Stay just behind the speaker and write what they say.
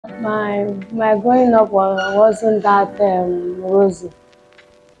My growing up wasn't that rosy.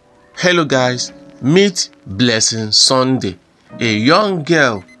 Hello guys, meet Blessing Sunday, a young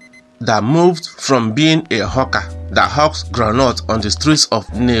girl that moved from being a hawker that hawks groundnut on the streets of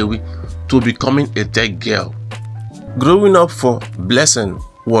Nnewi to becoming a tech girl. Growing up for Blessing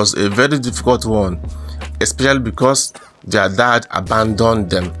was a very difficult one, especially because their dad abandoned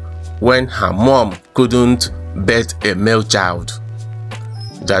them when her mom couldn't birth a male child.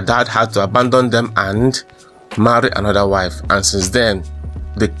 Their dad had to abandon them and marry another wife, and since then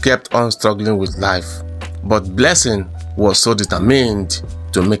they kept on struggling with life. But Blessing was so determined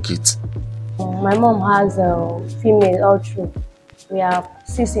to make it. My mom has a female all through. We are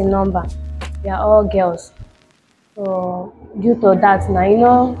six in number. We are all girls. So due to that, now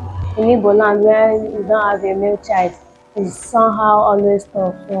in Igbo land where you don't have a male child, it's somehow always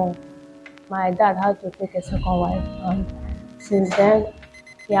tough. So my dad had to take a second wife, and since then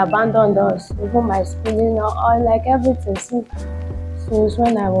he abandoned us. Even my schooling, all like everything. Since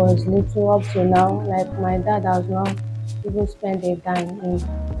when I was little up to now, like my dad has not even spent a dime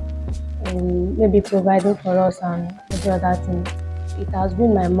in maybe providing for us and every other thing. It has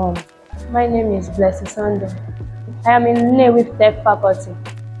been my mom. My name is Blessing Sunday. I am in Nnewi Tech Faculty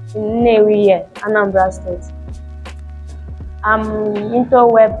in Nnewi here, Anambra State. I'm into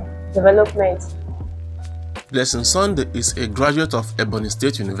web development. Blessing Sunday is a graduate of Ebonyi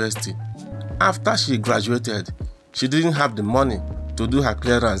State University. After she graduated, she didn't have the money to do her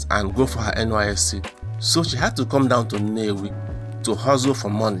clearance and go for her NYSC, so she had to come down to Nnewi to hustle for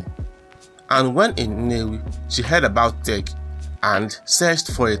money. And when in Nnewi, she heard about tech and searched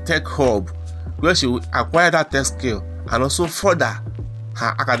for a tech hub where she would acquire that tech skill and also further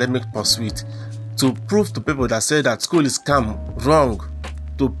her academic pursuit to prove to people that say that school is scam wrong,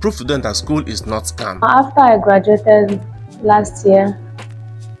 to prove to them that school is not scam. After I graduated last year,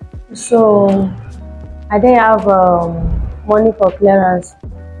 so I didn't have money for clearance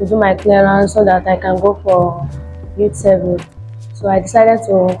to do my clearance so that I can go for youth service. So I decided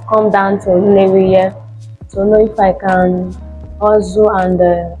to come down to Nnewi here to know if I can also and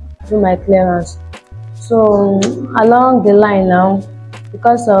do my clearance. So along the line now,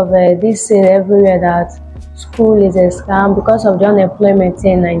 because of this sale everywhere that school is a scam, because of the unemployment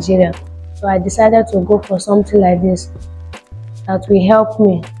in Nigeria, so I decided to go for something like this that will help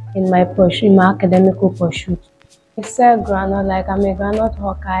me in my pursuit, in my academical pursuit. I sell groundnut, like I'm a groundnut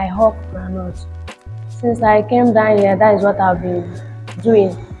hawker. I hawk groundnut. Since I came down here, that is what I've been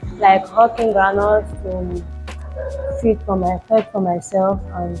doing, like hawking groundnut to feed for myself,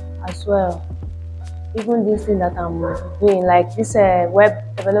 and as well, even this thing that I'm doing, like this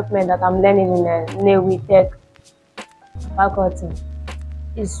web development that I'm learning in Nnewi Tech Faculty,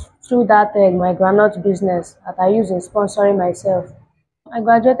 is through that my groundnut business that I use in sponsoring myself. I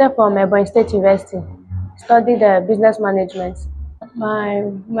graduated from Ebonyi State University, studied business management. My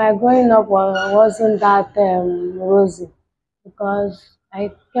growing up wasn't that rosy because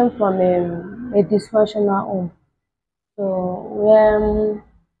I came from a dysfunctional home. So when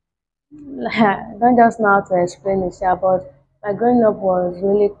I don't just know how to explain it here, but my growing up was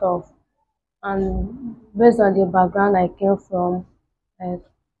really tough. And based on the background I came from, like,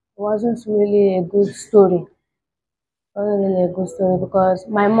 it wasn't really a good story. It wasn't really a good story because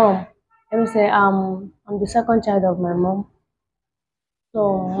my mom, let me say, I'm the second child of my mom.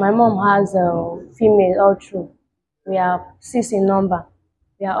 So my mom has a female all through. We are six in number.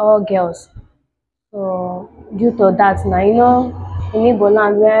 We are all girls. So due to that, now in Igbo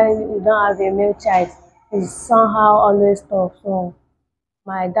land where you don't have a male child, it's somehow always tough. So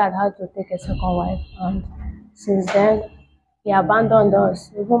my dad had to take a second wife, and since then he abandoned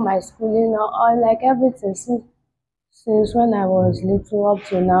us. Even my schooling, all like everything. Since when I was little up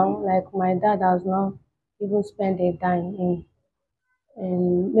to now, like my dad has not even spent a dime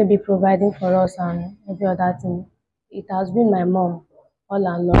in maybe providing for us and every other thing. It has been my mom all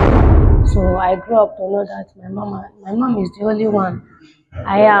along. So I grew up to know that my mom is the only one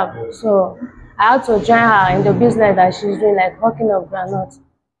I have. So I had to join her in the business that she's doing, like working of groundnut.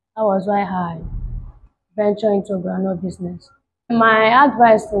 That was why I ventured into groundnut business. My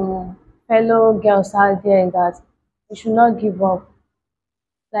advice to fellow girls out there is that you should not give up.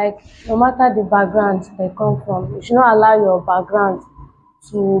 Like, no matter the background they come from, you should not allow your background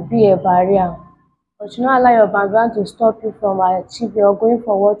to be a barrier. But you should not allow your background to stop you from achieving or going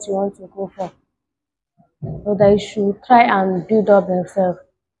for what you want to go for. So that you should try and build up themselves.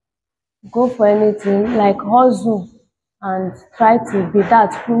 Go for anything, like hustle and try to be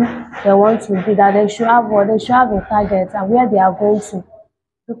that who they want to be, that they should have a target and where they are going to.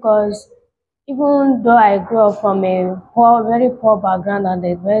 Because Even though I grew up from a poor, very poor background and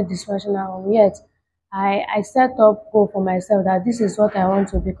a very dysfunctional home, yet I set up goal for myself that this is what I want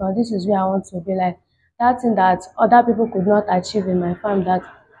to become, this is where I want to be. Like that thing that other people could not achieve in my farm, that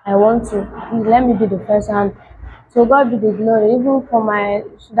I want to, let me be the first. And so God be the glory. Even for my,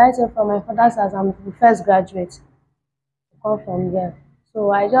 should I say from my father's house, I'm the first graduate to come from there.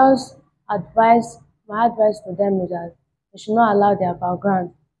 So I just advise, my advice to them is that they should not allow their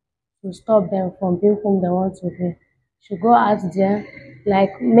background to stop them from being whom they want to be. Should go out there,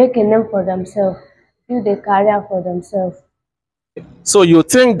 like make a name for themselves, build a career for themselves. So you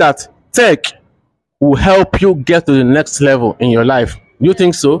think that tech will help you get to the next level in your life? You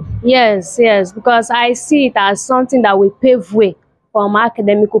think so? Yes, yes, because I see it as something that will pave way for my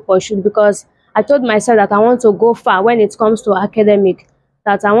academic pursuit. Because I told myself that I want to go far when it comes to academic,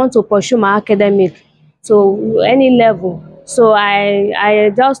 that I want to pursue my academic to any level. So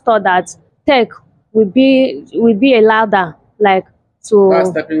I just thought that tech will be a ladder, like That's to,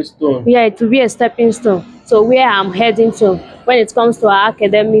 stepping stone. yeah, it will be a stepping stone. So where I'm heading to when it comes to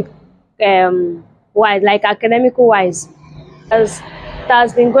academic wise, like academic wise, it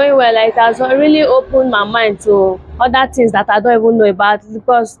has been going well. Like, it has really opened my mind to other things that I don't even know about.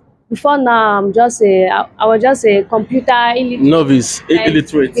 Because before now, I was just a computer illiterate. Novice,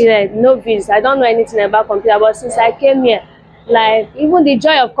 illiterate. Yeah, novice. I don't know anything about computer. But since I came here, like even the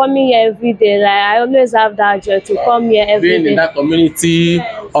joy of coming here every day, like I always have that joy to come here every Being day. in that community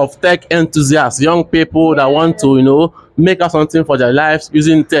of tech enthusiasts, young people that want to, make out something for their lives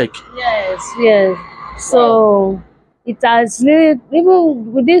using tech. Yes, yes. So it has really,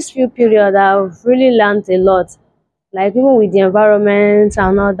 even with this few period, I've really learned a lot. Like even with the environment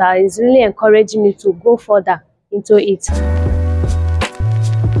and all that, it's really encouraging me to go further into it.